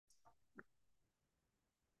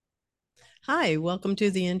Hi, welcome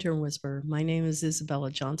to the Intern Whisper. My name is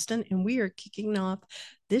Isabella Johnston, and we are kicking off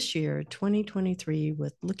this year, 2023,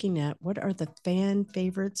 with looking at what are the fan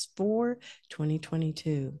favorites for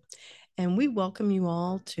 2022. And we welcome you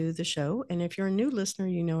all to the show. And if you're a new listener,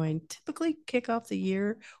 you know I typically kick off the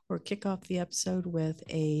year or kick off the episode with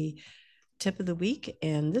a tip of the week.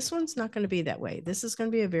 And this one's not going to be that way. This is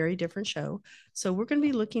going to be a very different show. So we're going to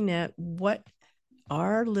be looking at what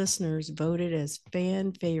our listeners voted as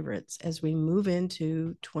fan favorites as we move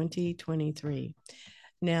into 2023.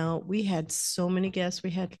 Now, we had so many guests. We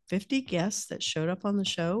had 50 guests that showed up on the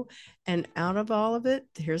show. And out of all of it,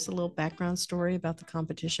 here's a little background story about the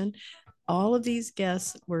competition. All of these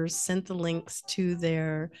guests were sent the links to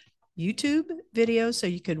their YouTube video so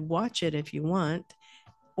you could watch it if you want,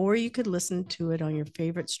 or you could listen to it on your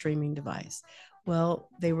favorite streaming device. Well,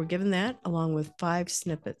 they were given that along with 5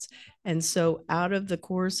 snippets. And so, out of the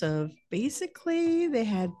course of basically, they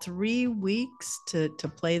had 3 weeks to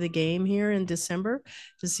play the game here in December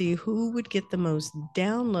to see who would get the most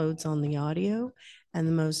downloads on the audio and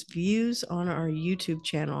the most views on our YouTube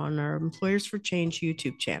channel, on our Employers for Change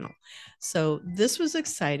YouTube channel. So, this was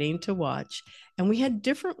exciting to watch. And we had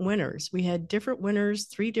different winners. We had different winners,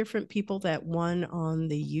 3 different people that won on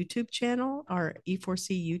the YouTube channel, our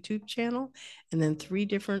E4C YouTube channel, and then 3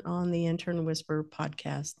 different on the Intern Whisper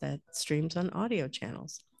podcast that streams on audio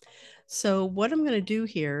channels. So, what I'm going to do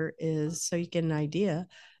here is so you get an idea,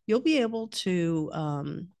 you'll be able to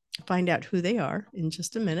find out who they are in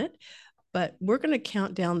just a minute. But we're going to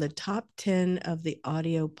count down the top 10 of the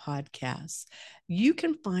audio podcasts. You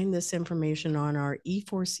can find this information on our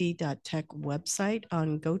e4c.tech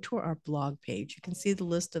website. Go to our blog page. You can see the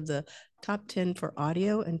list of the top 10 for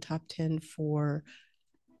audio and top 10 for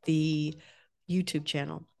the YouTube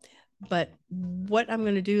channel. But what I'm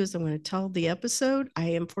going to do is I'm going to tell the episode.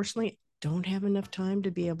 I unfortunately don't have enough time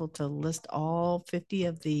to be able to list all 50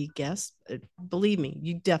 of the guests. Believe me,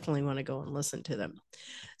 you definitely want to go and listen to them.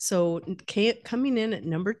 So, coming in at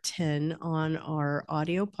number 10 on our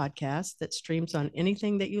audio podcast that streams on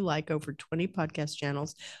anything that you like, over 20 podcast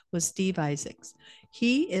channels, was Steve Isaacs.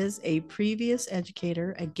 He is a previous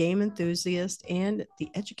educator, a game enthusiast, and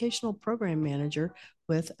the educational program manager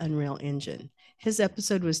with Unreal Engine. His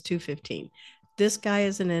episode was 215. This guy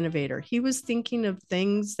is an innovator. He was thinking of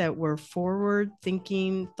things that were forward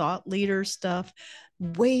thinking, thought leader stuff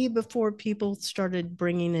way before people started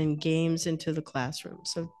bringing in games into the classroom.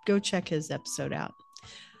 So go check his episode out.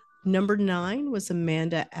 Number 9 was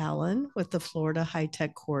Amanda Allen with the Florida High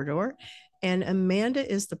Tech Corridor. And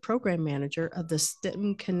Amanda is the program manager of the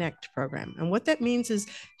STEM Connect program. And what that means is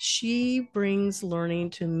she brings learning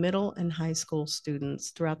to middle and high school students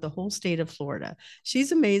throughout the whole state of Florida.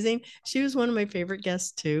 She's amazing. She was one of my favorite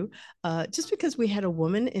guests too, just because we had a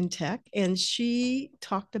woman in tech and she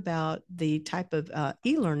talked about the type of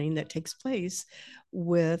e-learning that takes place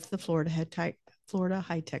with the Florida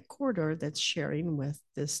High Tech Corridor that's sharing with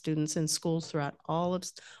the students in schools throughout all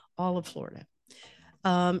of Florida.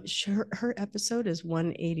 Her episode is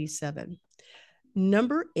 187.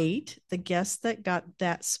 Number 8, the guest that got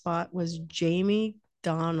that spot was Jamie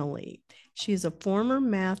Donnelly. She's a former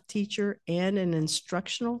math teacher and an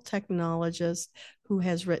instructional technologist who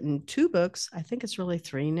has written 2 books. I think it's really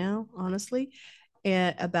 3 now, honestly,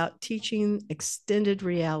 about teaching extended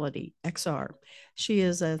reality, XR. She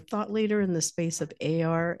is a thought leader in the space of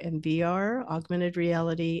AR and VR, augmented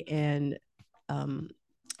reality, and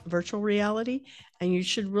virtual reality. And you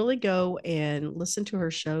should really go and listen to her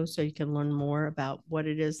show so you can learn more about what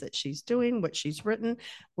it is that she's doing, what she's written,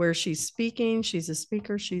 where she's speaking. She's a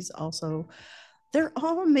speaker. She's also, they're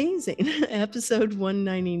all amazing. Episode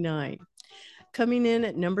 199. Coming in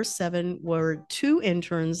at number 7 were 2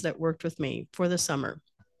 interns that worked with me for the summer,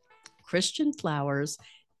 Christian Flowers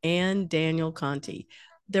and Daniel Conti.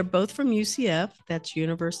 They're both from UCF, that's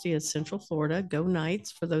University of Central Florida. Go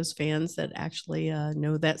Knights, for those fans that actually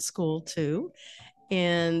know that school too.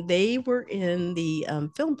 And they were in the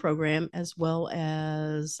film program, as well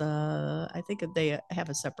as I think they have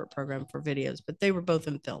a separate program for videos, but they were both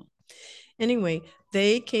in film. Anyway,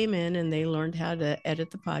 they came in and they learned how to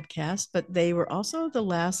edit the podcast, but they were also the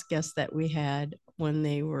last guests that we had when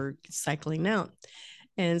they were cycling out.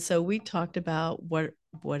 And so we talked about what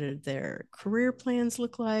do their career plans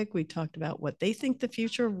look like. We talked about what they think the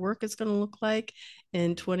future of work is going to look like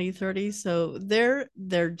in 2030. So they're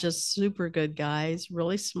just super good guys,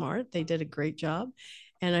 really smart. They did a great job.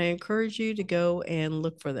 And I encourage you to go and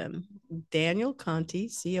look for them. Daniel Conti,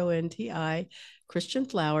 Conti, Christian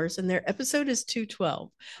Flowers, and their episode is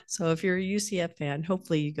 212. So if you're a UCF fan,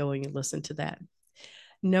 hopefully you go and you listen to that.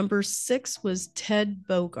 Number 6 was Ted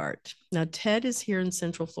Bogart. Now, Ted is here in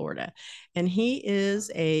Central Florida, and he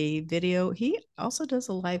is a video. He also does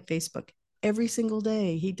a live Facebook every single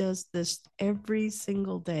day. He does this every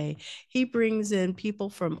single day. He brings in people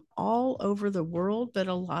from all over the world, but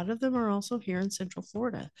a lot of them are also here in Central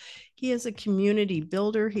Florida. He is a community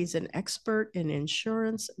builder. He's an expert in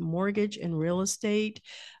insurance, mortgage, and real estate.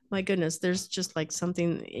 My goodness, there's just like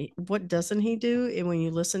something. What doesn't he do? And when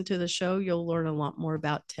you listen to the show, you'll learn a lot more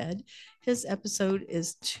about Ted. His episode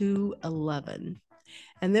is 211.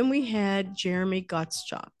 And then we had Jeremy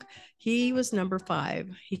Gottschalk. He was number 5.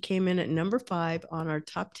 He came in at number 5 on our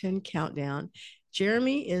top 10 countdown.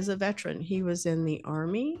 Jeremy is a veteran. He was in the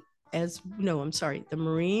Army, as no, I'm sorry, the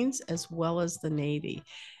Marines as well as the Navy.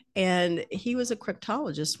 And he was a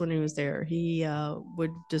cryptologist when he was there. He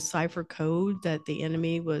would decipher code that the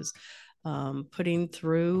enemy was putting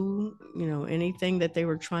through, anything that they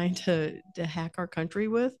were trying to hack our country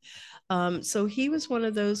with. So he was one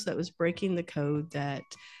of those that was breaking the code that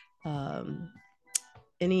um,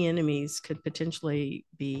 any enemies could potentially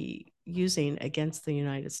be using against the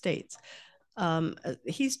United States.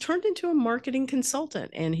 He's turned into a marketing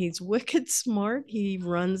consultant and he's wicked smart. He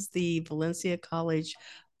runs the Valencia College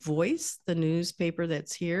Voice, the newspaper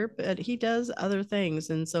that's here, but he does other things.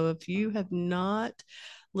 And so if you have not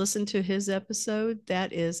listened to his episode,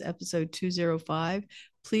 that is episode 205.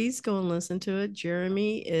 Please go and listen to it.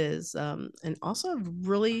 Jeremy is, and also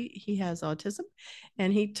really, he has autism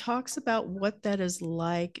and he talks about what that is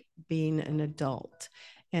like being an adult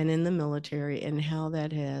and in the military and how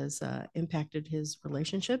that has impacted his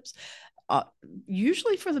relationships. Uh,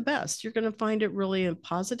 Usually for the best. You're going to find it really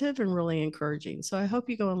positive and really encouraging. So I hope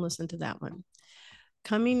you go and listen to that one.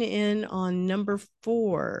 Coming in on number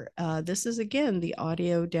 4, this is again the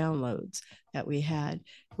audio downloads that we had,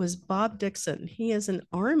 was Bob Dixon. He is an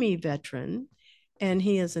Army veteran and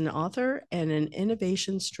he is an author and an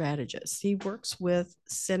innovation strategist. He works with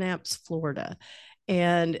Synapse Florida.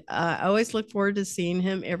 And I always look forward to seeing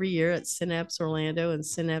him every year at Synapse Orlando and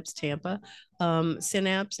Synapse Tampa.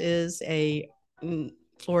 Synapse is a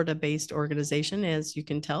Florida based organization, as you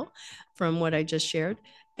can tell from what I just shared.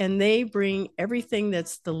 And they bring everything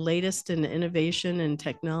that's the latest in innovation and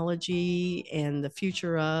technology and the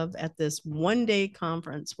future of at this 1-day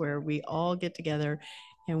conference where we all get together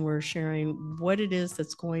and we're sharing what it is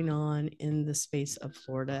that's going on in the space of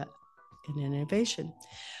Florida and innovation.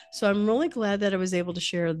 So I'm really glad that I was able to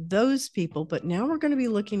share those people. But now we're going to be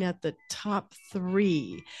looking at the top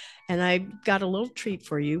 3. And I got a little treat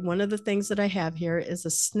for you. One of the things that I have here is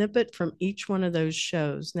a snippet from each one of those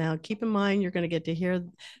shows. Now, keep in mind, you're going to get to hear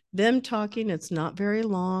them talking. It's not very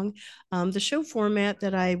long. The show format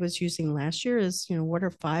that I was using last year is, what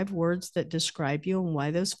are 5 words that describe you and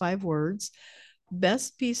why those 5 words?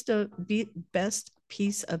 Best piece of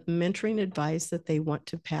mentoring advice that they want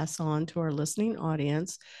to pass on to our listening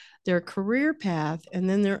audience, their career path, and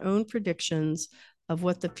then their own predictions of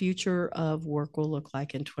what the future of work will look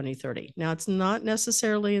like in 2030. Now, it's not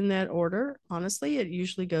necessarily in that order. Honestly, it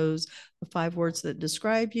usually goes the 5 words that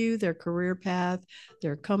describe you, their career path,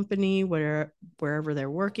 their company, wherever they're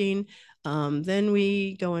working. Then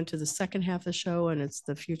we go into the second half of the show, and it's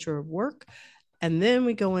the future of work. And then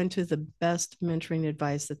we go into the best mentoring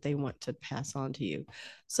advice that they want to pass on to you.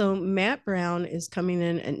 So Matt Brown is coming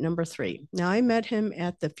in at number 3. Now, I met him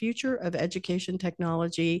at the Future of Education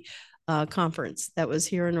Technology conference that was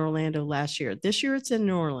here in Orlando last year. This year it's in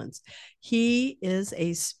New Orleans. He is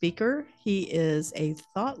a speaker. He is a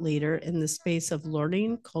thought leader in the space of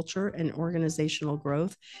learning, culture, and organizational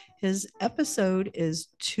growth. His episode is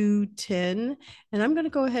 210, and I'm going to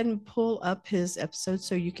go ahead and pull up his episode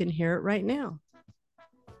so you can hear it right now.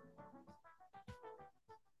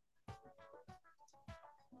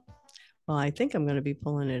 Well, I think I'm going to be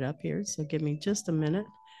pulling it up here, so give me just a minute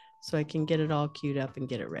so I can get it all queued up and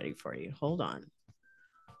get it ready for you. Hold on.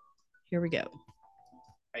 Here we go.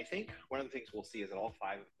 I think one of the things we'll see is that all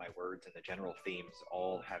 5 of my words and the general themes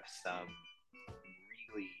all have some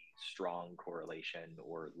really strong correlation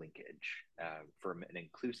or linkage. From an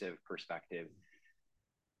inclusive perspective,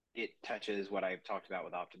 it touches what I've talked about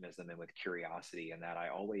with optimism and with curiosity, and that I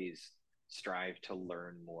always strive to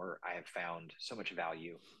learn more. I have found so much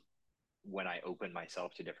value when I open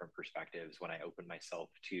myself to different perspectives, when I open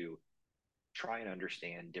myself to try and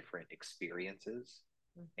understand different experiences.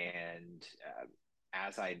 And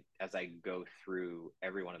as I go through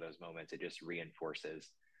every one of those moments, it just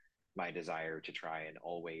reinforces my desire to try and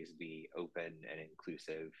always be open and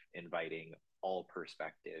inclusive, inviting all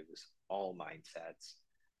perspectives, all mindsets,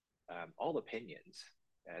 all opinions.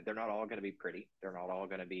 They're not all going to be pretty. They're not all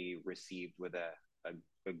going to be received with a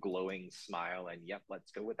a glowing smile and, yep,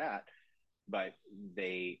 let's go with that. But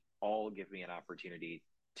they all give me an opportunity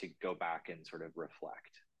to go back and sort of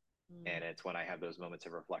reflect. And it's when I have those moments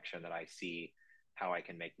of reflection that I see how I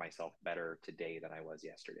can make myself better today than I was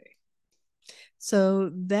yesterday.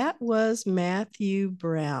 So that was Matthew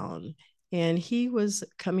Brown, and he was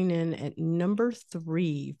coming in at number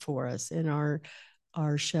 3 for us in our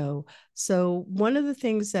show. So one of the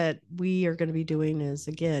things that we are going to be doing is,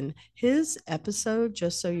 again, his episode,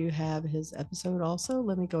 just so you have his episode also.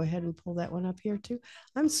 Let me go ahead and pull that one up here too.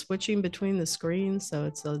 I'm switching between the screens, so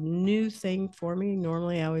it's a new thing for me.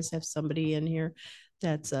 Normally I always have somebody in here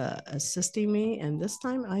that's assisting me, and this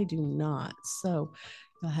time I do not. So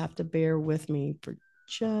you'll have to bear with me for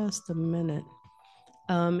just a minute.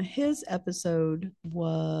 His episode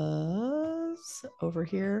was over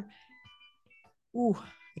here. Ooh,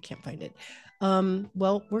 I can't find it.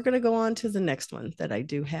 Well, we're going to go on to the next one that I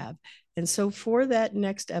do have. And so for that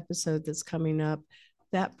next episode that's coming up,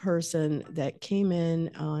 that person that came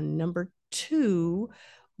in on number 2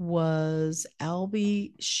 was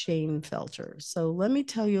Albie Shanefelter. So let me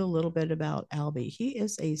tell you a little bit about Albie. He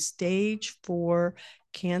is a stage 4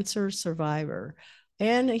 cancer survivor,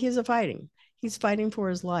 and he's fighting for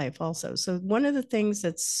his life also. So one of the things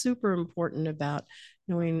that's super important about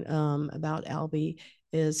knowing about Albie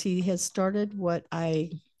is he has started what I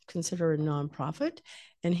consider a nonprofit,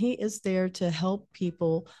 and he is there to help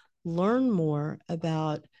people learn more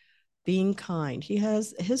about being kind.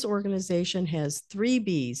 His organization has 3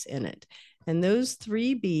 B's in it, and those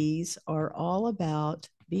 3 B's are all about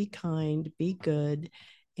be kind, be good,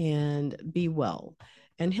 and be well.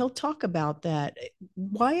 And he'll talk about that.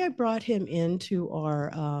 Why I brought him into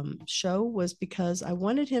our show was because I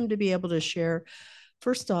wanted him to be able to share.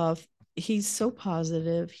 First off, he's so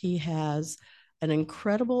positive. He has an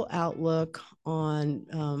incredible outlook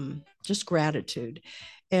on just gratitude.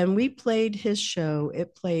 And we played his show.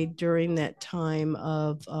 It played during that time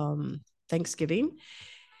of Thanksgiving.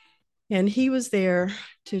 And he was there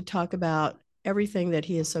to talk about everything that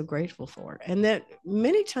he is so grateful for and that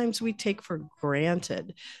many times we take for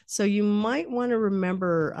granted. So you might want to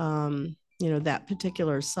remember that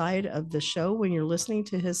particular side of the show when you're listening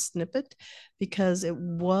to his snippet, because it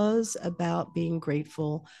was about being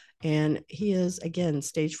grateful. And he is, again,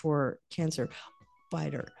 stage 4 cancer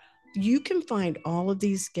fighter. You can find all of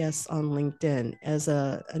these guests on LinkedIn as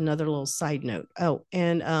another little side note. Oh,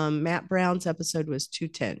 and Matt Brown's episode was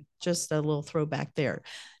 210. Just a little throwback there.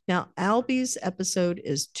 Now, Albie's episode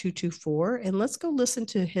is 224, and let's go listen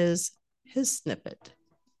to his snippet.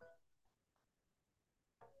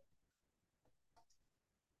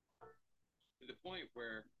 To the point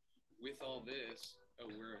where, with all this,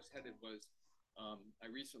 where I was headed was, I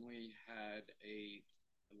recently had a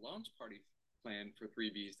launch party planned for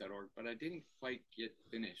 3bs.org, but I didn't quite get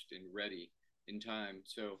finished and ready in time.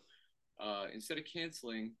 So instead of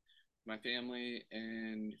canceling, my family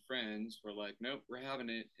and friends were like, nope, we're having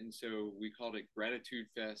it. And so we called it Gratitude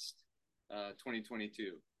Fest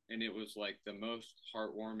 2022. And it was like the most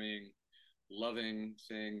heartwarming, loving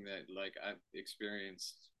thing that like I've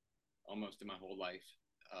experienced almost in my whole life.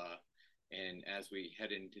 And as we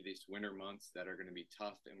head into these winter months that are going to be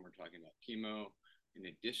tough, and we're talking about chemo in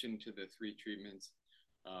addition to the 3 treatments,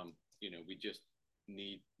 we just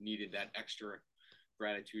needed that extra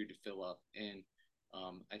gratitude to fill up. And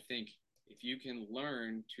I think if you can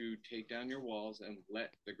learn to take down your walls and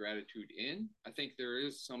let the gratitude in, I think there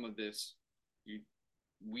is some of this,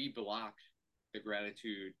 we block the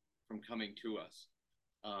gratitude from coming to us.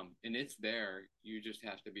 And it's there. You just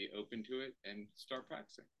have to be open to it and start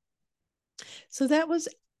practicing. So that was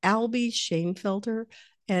Albie Shanefelter.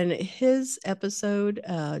 And his episode,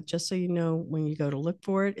 just so you know, when you go to look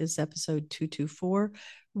for it, is episode 224.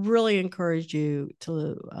 Really encourage you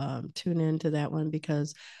to tune into that one,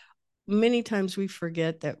 because many times we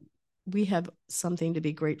forget that we have something to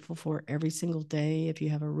be grateful for every single day. If you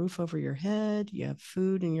have a roof over your head, you have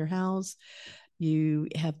food in your house, you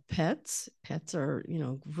have pets. Pets are,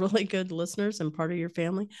 really good listeners and part of your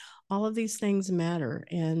family. All of these things matter.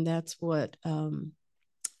 And that's what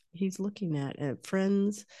he's looking at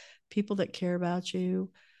friends, people that care about you.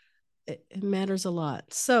 It matters a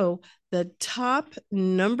lot. So the top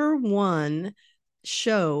number 1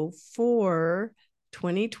 show for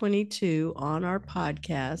 2022 on our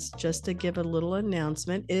podcast, just to give a little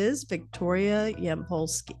announcement, is Victoria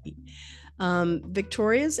Yampolsky.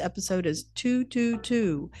 Victoria's episode is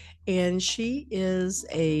 222, and she is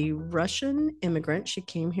a Russian immigrant. She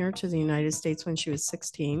came here to the United States when she was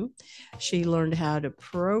 16. She learned how to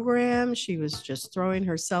program. She was just throwing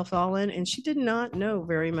herself all in, and she did not know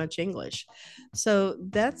very much English. So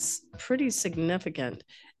that's pretty significant.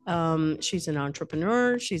 She's an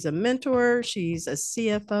entrepreneur, she's a mentor, she's a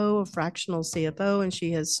CFO, a fractional CFO, and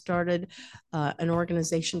she has started an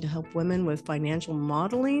organization to help women with financial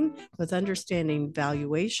modeling, with understanding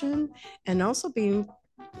valuation, and also being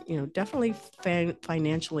definitely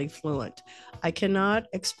financially fluent. I cannot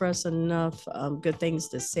express enough good things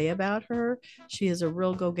to say about her. She is a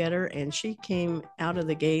real go-getter, and she came out of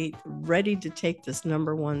the gate ready to take this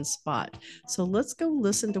 #1 spot. So let's go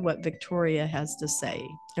listen to what Victoria has to say.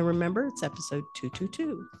 And remember, it's episode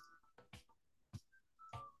 222.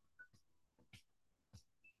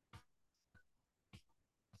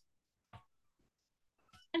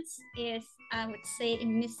 Is, I would say, a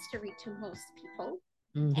mystery to most people.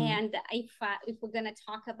 Mm-hmm. And if we're going to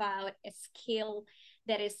talk about a skill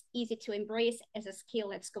that is easy to embrace as a skill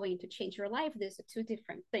that's going to change your life, there's two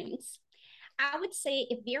different things. I would say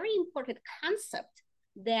a very important concept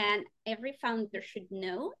that every founder should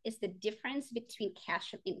know is the difference between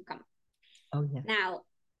cash and income. Oh, yeah. Now,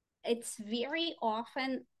 it's very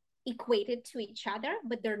often equated to each other,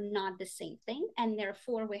 but they're not the same thing. And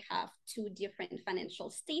therefore, we have two different financial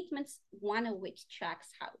statements, one of which tracks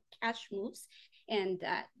how cash moves and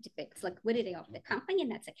depicts liquidity of the company,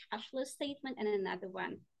 and that's a cash flow statement. And another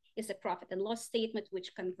one is a profit and loss statement,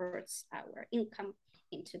 which converts our income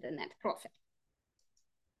into the net profit.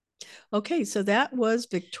 Okay, so that was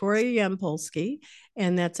Victoria Yampolsky,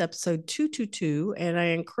 and that's episode 222. And I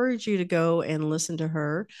encourage you to go and listen to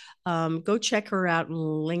her. Go check her out on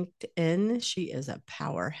LinkedIn. She is a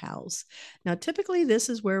powerhouse. Now, typically, this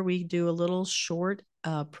is where we do a little short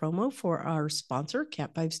promo for our sponsor,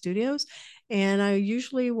 Cat 5 Studios. And I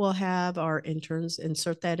usually will have our interns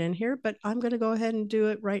insert that in here, but I'm going to go ahead and do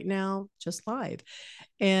it right now, just live.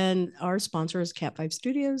 And our sponsor is Cat 5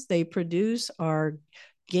 Studios. They produce our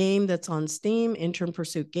game that's on Steam, Intern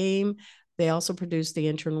Pursuit game. They also produce the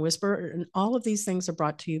Intern Whisper, and all of these things are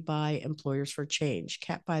brought to you by Employers for Change.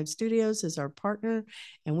 Cat 5 Studios is our partner,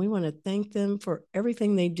 and we want to thank them for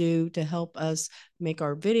everything they do to help us make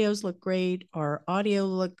our videos look great, our audio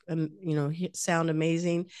look, sound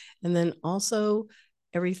amazing, and then also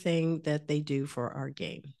everything that they do for our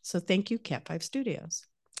game. So thank you, Cat 5 Studios.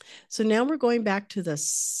 So now we're going back to the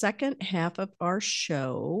second half of our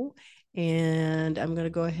show. And I'm going to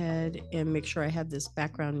go ahead and make sure I have this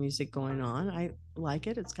background music going on. I like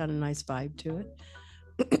it. It's got a nice vibe to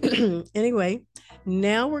it. Anyway,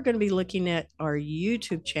 now we're going to be looking at our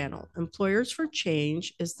YouTube channel. Employers for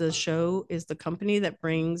Change is the company that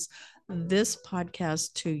brings this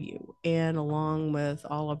podcast to you, and along with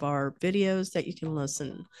all of our videos that you can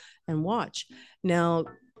listen and watch. Now,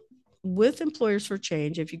 with Employers for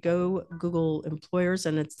Change, if you go Google employers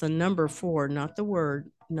and it's the number 4, not the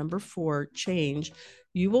word, number 4, change,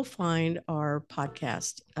 you will find our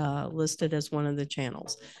podcast listed as one of the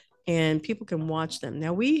channels, and people can watch them.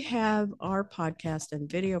 Now, we have our podcast in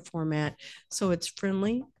video format, so it's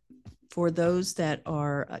friendly for those that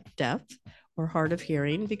are deaf or hard of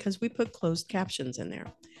hearing, because we put closed captions in there.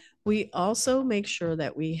 We also make sure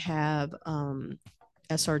that we have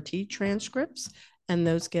SRT transcripts, and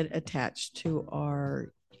those get attached to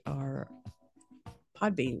our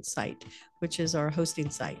Podbean site, which is our hosting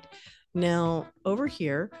site. Now, over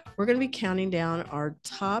here, we're going to be counting down our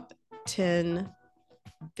top 10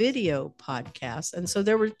 video podcasts. And so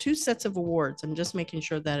there were 2 sets of awards. I'm just making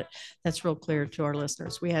sure that that's real clear to our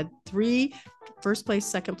listeners. We had 3 first place,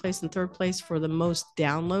 second place, and third place for the most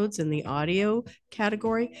downloads in the audio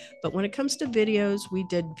category. But when it comes to videos, we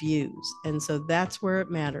did views. And so that's where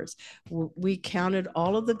it matters. We counted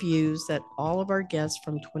all of the views that all of our guests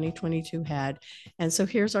from 2022 had. And so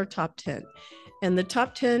here's our top 10. And the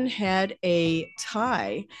top 10 had a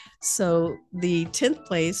tie. So the 10th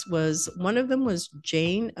place was, one of them was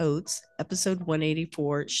Jane Oates, episode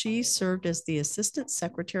 184. She served as the Assistant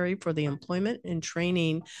Secretary for the Employment and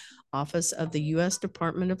Training Office of the U.S.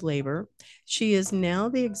 Department of Labor. She is now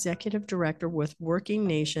the Executive Director with Working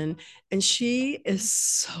Nation, and she is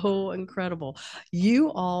so incredible.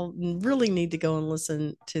 You all really need to go and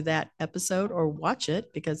listen to that episode or watch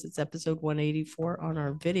it, because it's episode 184 on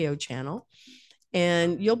our video channel.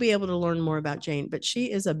 And you'll be able to learn more about Jane. But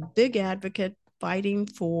she is a big advocate fighting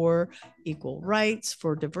for equal rights,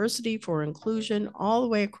 for diversity, for inclusion, all the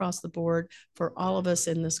way across the board for all of us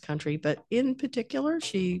in this country. But in particular,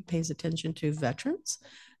 she pays attention to veterans,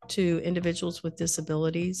 to individuals with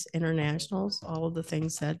disabilities, internationals, all of the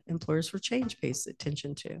things that Employers for Change pays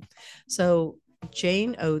attention to. So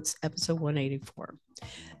Jane Oates, episode 184.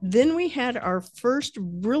 Then we had our first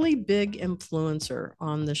really big influencer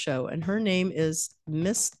on the show, and her name is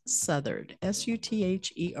Miss Southard,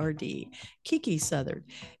 Sutherd, Kiki Southard.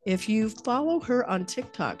 If you follow her on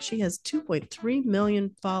TikTok, she has 2.3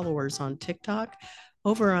 million followers on TikTok,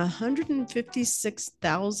 over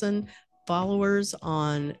 156,000 followers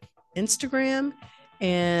on Instagram,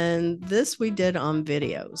 and this we did on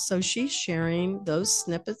video. So she's sharing those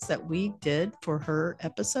snippets that we did for her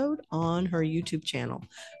episode on her YouTube channel.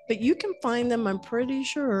 But you can find them, I'm pretty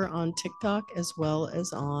sure, on TikTok as well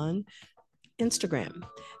as on Instagram.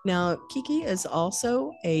 Now, Kiki is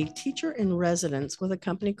also a teacher in residence with a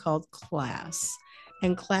company called Class.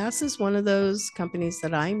 And Class is one of those companies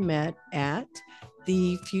that I met at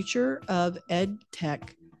the Future of Ed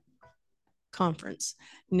Tech conference.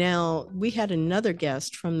 Now, we had another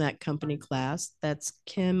guest from that company, Class. That's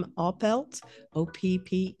Kim Oppelt,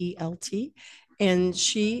 Oppelt. And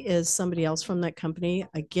she is somebody else from that company.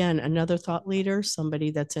 Again, another thought leader,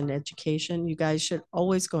 somebody that's in education. You guys should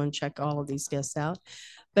always go and check all of these guests out.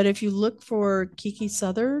 But if you look for Kiki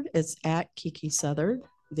Southard, it's at Kiki Southard,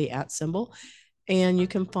 the at symbol. And you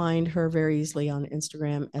can find her very easily on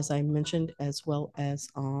Instagram, as I mentioned, as well as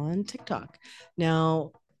on TikTok.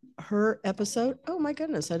 Now, her episode, oh my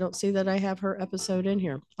goodness, I don't see that I have her episode in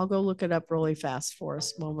here. I'll go look it up really fast for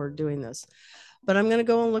us while we're doing this. But I'm going to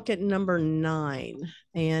go and look at number 9.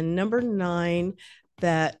 And number 9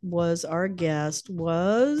 that was our guest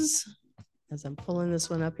was, as I'm pulling this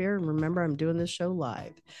one up here, and remember, I'm doing this show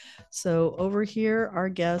live. So over here, our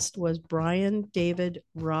guest was Brian David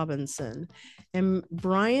Robinson. And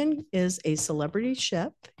Brian is a celebrity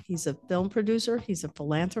chef. He's a film producer. He's a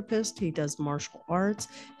philanthropist. He does martial arts.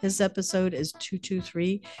 His episode is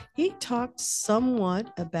 223. He talked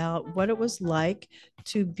somewhat about what it was like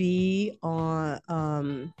to be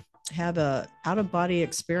on, have a out-of-body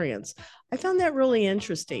experience. I found that really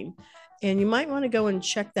interesting. And you might want to go and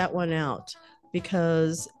check that one out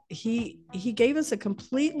because he gave us a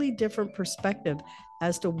completely different perspective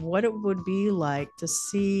as to what it would be like to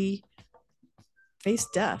face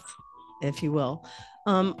death, if you will.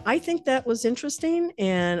 I think that was interesting,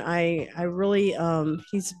 and I really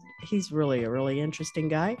he's really a really interesting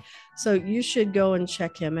guy. So you should go and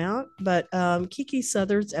check him out. But Kiki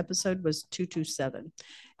Southard's episode was 227,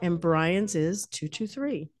 and Brian's is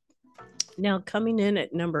 223. Now, coming in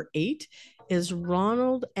at number 8 is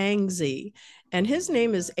Ronald Angsiy, and his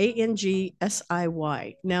name is Angsiy.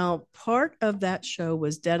 Now, part of that show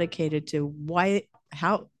was dedicated to what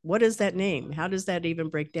is that name? How does that even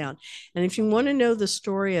break down? And if you want to know the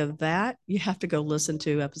story of that, you have to go listen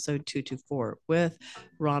to episode 224 with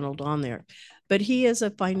Ronald on there. But he is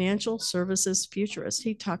a financial services futurist.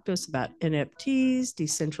 He talked to us about NFTs,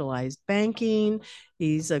 decentralized banking.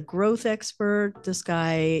 He's a growth expert. This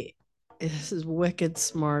guy is wicked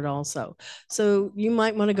smart also. So you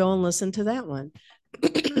might want to go and listen to that one.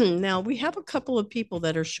 Now, we have a couple of people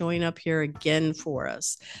that are showing up here again for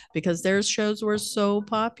us because their shows were so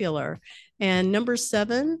popular. And number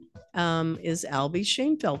 7 is Albie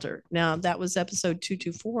Shanefelter. Now, that was episode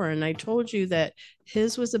 224. And I told you that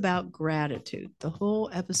his was about gratitude. The whole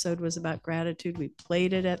episode was about gratitude. We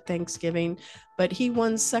played it at Thanksgiving, but he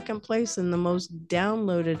won second place in the most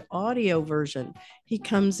downloaded audio version. He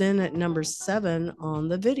comes in at number 7 on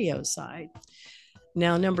the video side.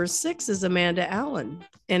 Now, number 6 is Amanda Allen,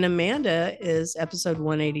 and Amanda is episode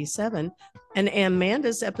 187. And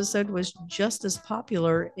Amanda's episode was just as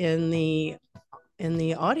popular in the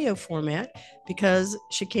audio format because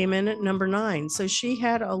she came in at number 9. So she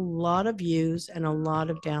had a lot of views and a lot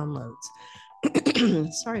of downloads.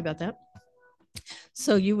 Sorry about that.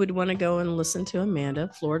 So you would want to go and listen to Amanda,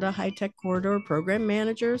 Florida High Tech Corridor Program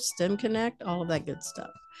Manager, STEM Connect, all of that good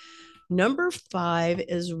stuff. Number 5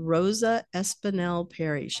 is Rosa Espinel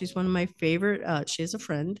Perry. She's one of my favorite. She's a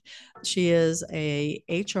friend. She is a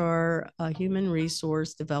HR, human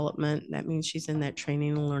resource development. That means she's in that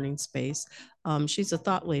training and learning space. She's a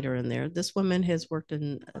thought leader in there. This woman has worked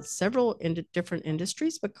in several different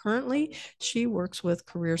industries, but currently she works with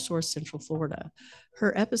CareerSource Central Florida.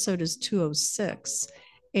 Her episode is 206,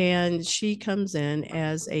 and she comes in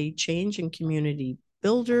as a change and community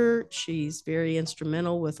builder. She's very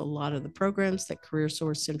instrumental with a lot of the programs that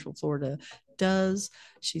CareerSource Central Florida does.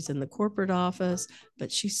 She's in the corporate office,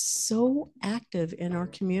 but she's so active in our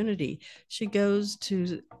community. She goes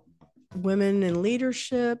to women in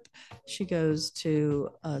leadership. She goes to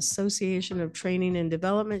Association of Training and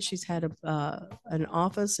Development. She's had an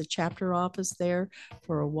office, a chapter office there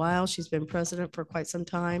for a while. She's been president for quite some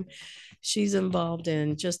time. She's involved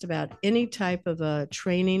in just about any type of a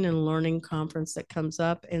training and learning conference that comes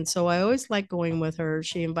up. And so I always like going with her.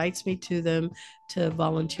 She invites me to them to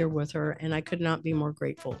volunteer with her, and I could not be more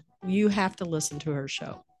grateful. You have to listen to her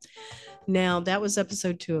show. Now, that was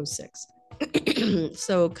episode 206.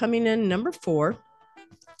 So coming in number 4,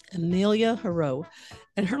 Amelia Heroux,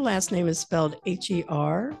 and her last name is spelled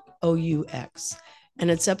Heroux,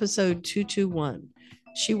 and it's episode 221.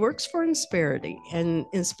 She works for Insperity, and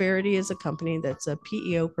Insperity is a company that's a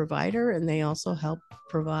PEO provider, and they also help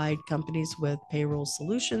provide companies with payroll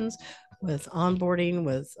solutions, with onboarding,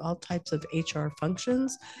 with all types of HR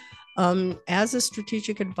functions. As a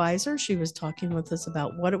strategic advisor, she was talking with us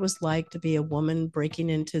about what it was like to be a woman breaking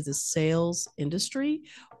into the sales industry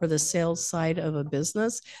or the sales side of a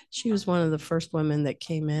business. She was one of the first women that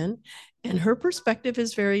came in, and her perspective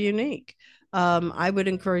is very unique. I would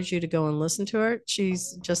encourage you to go and listen to her.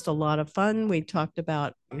 She's just a lot of fun. We talked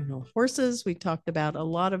about, horses. We talked about a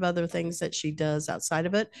lot of other things that she does outside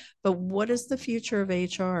of it. But what is the future of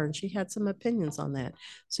HR? And she had some opinions on that.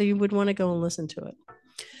 So you would want to go and listen to it.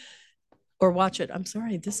 Or watch it. I'm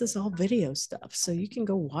sorry, this is all video stuff. So you can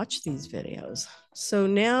go watch these videos. So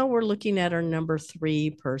now we're looking at our number 3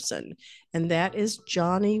 person, and that is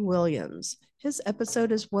Johnny Williams. His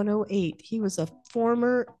episode is 108. He was a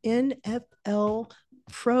former NFL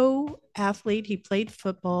pro athlete. He played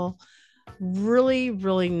football. Really,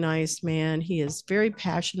 really nice man. He is very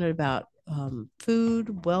passionate about food,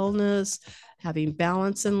 wellness, having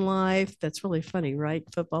balance in life. That's really funny, right?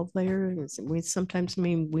 Football player. We sometimes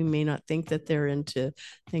we may not think that they're into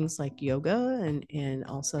things like yoga and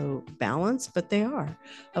also balance, but they are,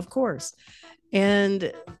 of course.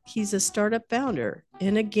 And he's a startup founder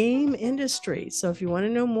in a game industry. So if you want to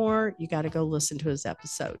know more, you got to go listen to his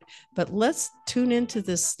episode. But let's tune into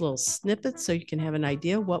this little snippet so you can have an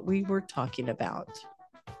idea what we were talking about.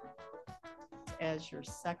 As your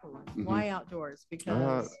second one, why outdoors?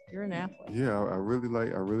 Because you're an athlete. Yeah, I really like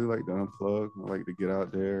to unplug. I like to get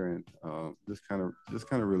out there and just kind of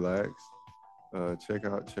relax. Check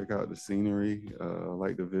out the scenery. I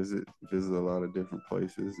like to visit a lot of different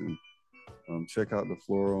places and check out the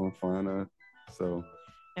flora and fauna. So,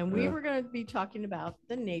 and we were going to be talking about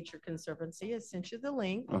the Nature Conservancy. I sent you the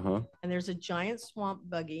link. And there's a giant swamp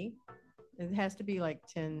buggy. It has to be like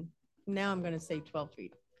 10. Now I'm going to say 12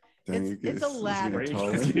 feet. It's a ladder.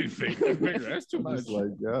 That's too much.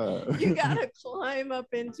 Like, God. You gotta climb up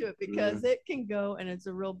into it because it can go, and it's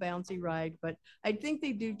a real bouncy ride. But I think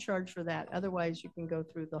they do charge for that. Otherwise, you can go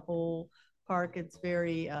through the whole park. It's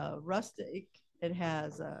very rustic. It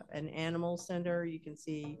has an animal center. You can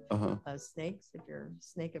see snakes if you're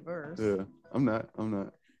snake averse. Yeah, I'm not.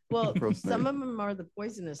 Well, some of them are the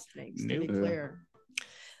poisonous snakes, to be clear.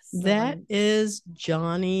 That is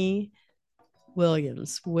Johnny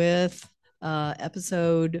Williams with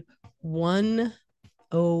episode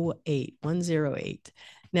 108.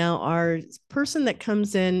 Now, our person that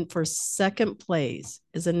comes in for second place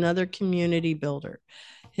is another community builder.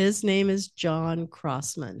 His name is John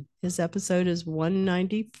Crossman. His episode is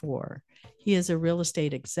 194. He is a real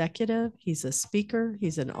estate executive. He's a speaker.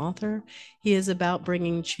 He's an author. He is about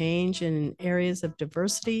bringing change in areas of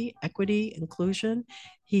diversity, equity, inclusion.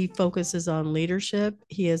 He focuses on leadership.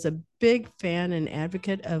 He is a big fan and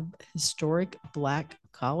advocate of historic Black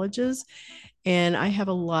colleges. And I have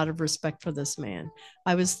a lot of respect for this man.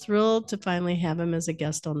 I was thrilled to finally have him as a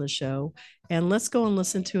guest on the show. And let's go and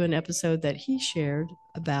listen to an episode that he shared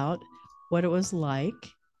about what it was like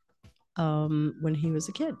when he was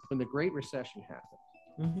a kid. When the Great Recession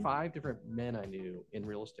happened, 5 different men I knew in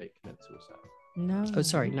real estate committed suicide. No. Oh,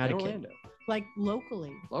 sorry, not in a Orlando. kid. Like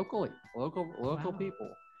locally. Local people.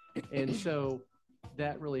 And so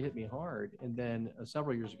that really hit me hard. And then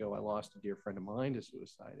several years ago, I lost a dear friend of mine to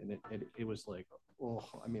suicide, and it was like,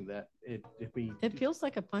 it feels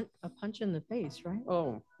like a punch in the face, right?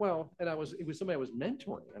 Oh well, and it was somebody I was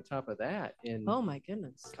mentoring on top of that. And oh my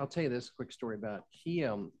goodness, I'll tell you this quick story about he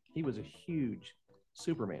was a huge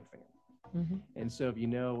Superman fan, and so if you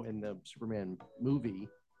know in the Superman movie,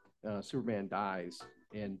 Superman dies,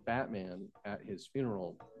 and Batman at his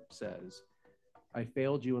funeral says, "I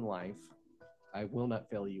failed you in life. I will not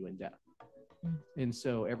fail you in death." And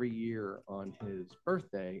so every year on his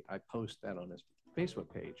birthday, I post that on his Facebook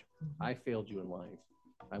page. I failed you in life.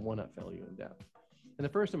 I will not fail you in death. And the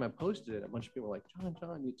first time I posted it, a bunch of people were like,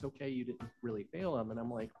 John, it's okay. You didn't really fail him. And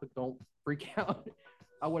I'm like, but don't freak out.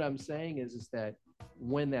 What I'm saying is that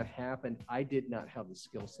when that happened, I did not have the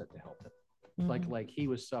skill set to help him. Like he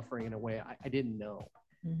was suffering in a way I didn't know.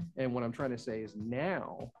 And what I'm trying to say is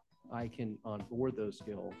now I can onboard those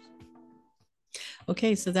skills.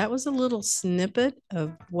 Okay, so that was a little snippet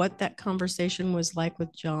of what that conversation was like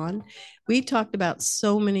with John. We talked about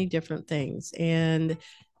so many different things, and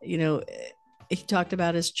you know, he talked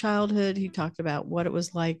about his childhood. He talked about what it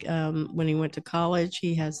was like when he went to college.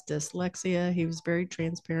 He has dyslexia. He was very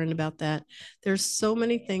transparent about that. There's so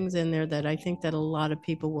many things in there that I think that a lot of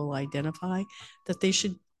people will identify that they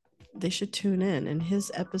should tune in. And his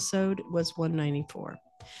episode was 194.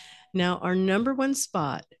 Now, our number one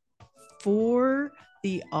spot for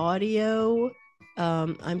the audio,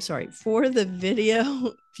 for the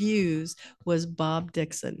video views was Bob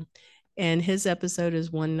Dixon. And his episode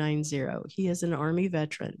is 190. He is an Army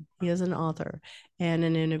veteran. He is an author and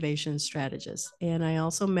an innovation strategist. And I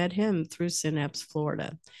also met him through Synapse,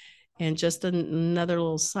 Florida. And just another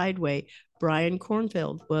little sideway, Brian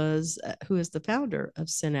Cornfield who is the founder of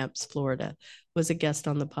Synapse, Florida, was a guest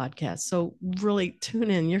on the podcast. So really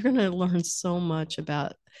tune in. You're going to learn so much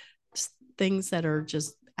about things that are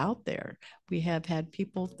just out there. We have had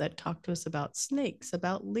people that talk to us about snakes,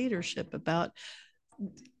 about leadership, about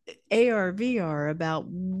AR, VR, about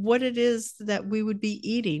what it is that we would be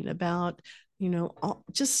eating, about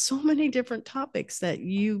just so many different topics that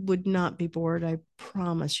you would not be bored. I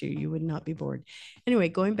promise you would not be bored. Anyway,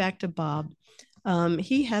 going back to Bob,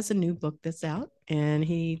 he has a new book that's out, and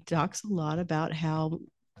he talks a lot about how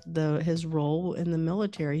his role in the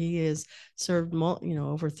military. He has served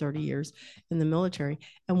over 30 years in the military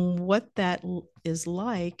and what that is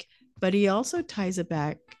like, but he also ties it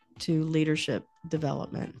back to leadership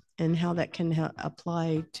development and how that can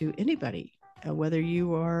apply to anybody, whether you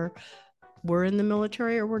were in the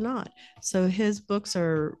military or we're not. So his books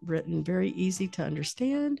are written very easy to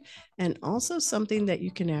understand and also something that you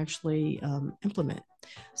can actually implement.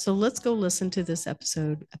 So let's go listen to this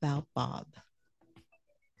episode about Bob.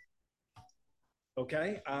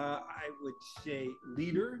 Okay, I would say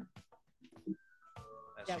leader,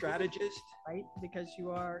 strategist. Right, because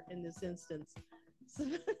you are in this instance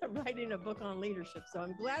writing a book on leadership. So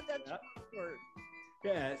I'm glad that's your word.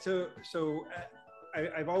 Yeah, so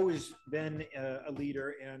I've always been a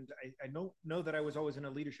leader, and I don't know that I was always in a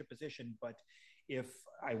leadership position, but if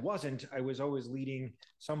I wasn't, I was always leading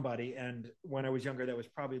somebody. And when I was younger, that was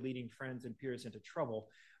probably leading friends and peers into trouble.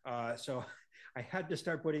 So I had to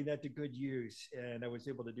start putting that to good use, and I was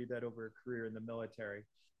able to do that over a career in the military.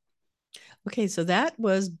 Okay, so that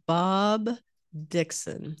was Bob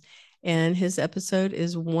Dixon, and his episode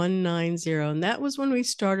is 190. And that was when we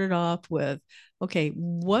started off with, okay,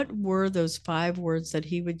 what were those 5 words that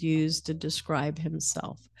he would use to describe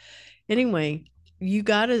himself? Anyway, you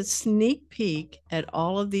got a sneak peek at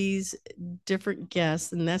all of these different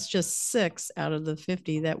guests, and that's just 6 out of the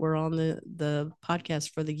 50 that were on the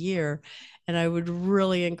podcast for the year. And I would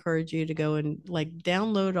really encourage you to go and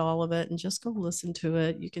download all of it and just go listen to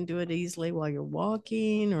it. You can do it easily while you're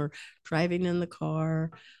walking or driving in the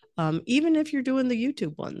car. Even if you're doing the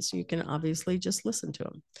YouTube ones, you can obviously just listen to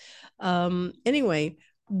them. Anyway,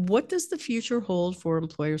 what does the future hold for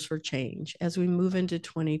Employers for Change as we move into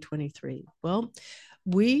 2023? Well,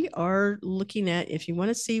 we are looking at, if you want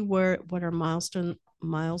to see what our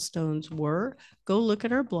milestones were, go look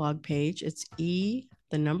at our blog page. It's C.tech,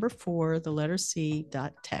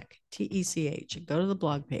 TECH. Go to the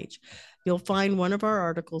blog page. You'll find one of our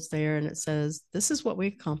articles there, and it says, this is what we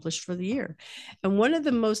accomplished for the year. And one of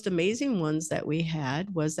the most amazing ones that we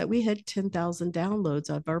had was that we had 10,000 downloads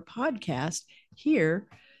of our podcast here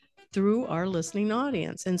through our listening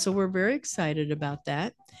audience. And so we're very excited about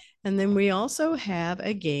that. And then we also have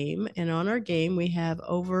a game, and on our game we have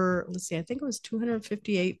over, I think it was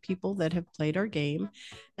 258 people that have played our game.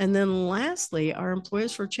 And then lastly, our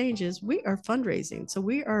Employers for Changes, we are fundraising. So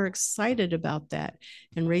we are excited about that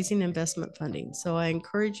and raising investment funding. So I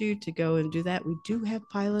encourage you to go and do that. We do have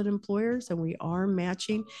pilot employers, and we are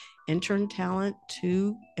matching intern talent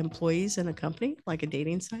to employees in a company like a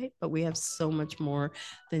dating site, but we have so much more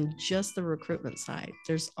than just the recruitment side.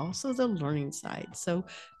 There's also the learning side. So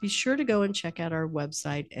be sure to go and check out our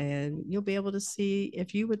website, and you'll be able to see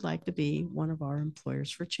if you would like to be one of our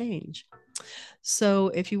Employers for Change. So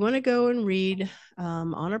if you want to go and read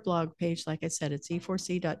on our blog page, like I said, it's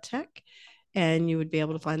e4c.tech. And you would be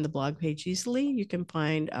able to find the blog page easily. You can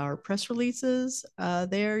find our press releases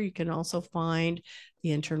there. You can also find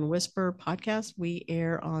the Intern Whisper podcast. We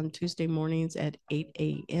air on Tuesday mornings at 8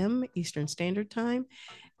 a.m. Eastern Standard Time.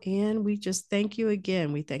 And we just thank you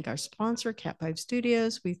again. We thank our sponsor, Cat5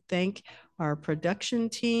 Studios. We thank our production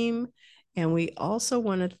team. And we also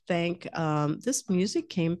want to thank, this music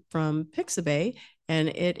came from Pixabay, and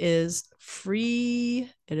it is free.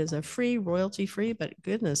 It is a free, royalty free, but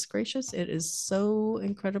goodness gracious, it is so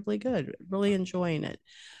incredibly good. Really enjoying it.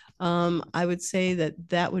 I would say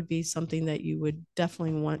that would be something that you would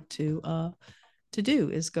definitely want to do,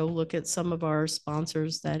 is go look at some of our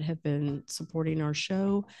sponsors that have been supporting our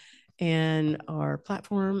show and our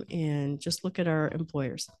platform, and just look at our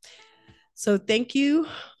employers. So thank you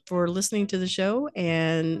for listening to the show.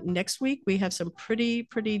 And next week we have some pretty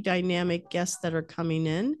dynamic guests that are coming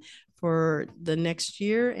in for the next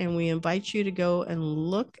year. And we invite you to go and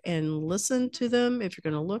look and listen to them. If you're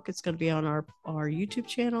going to look, it's going to be on our YouTube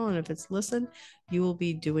channel. And if it's listen, you will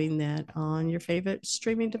be doing that on your favorite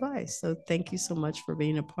streaming device. So thank you so much for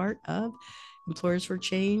being a part of Employers for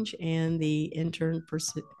Change and the Intern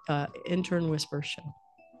Whisper show.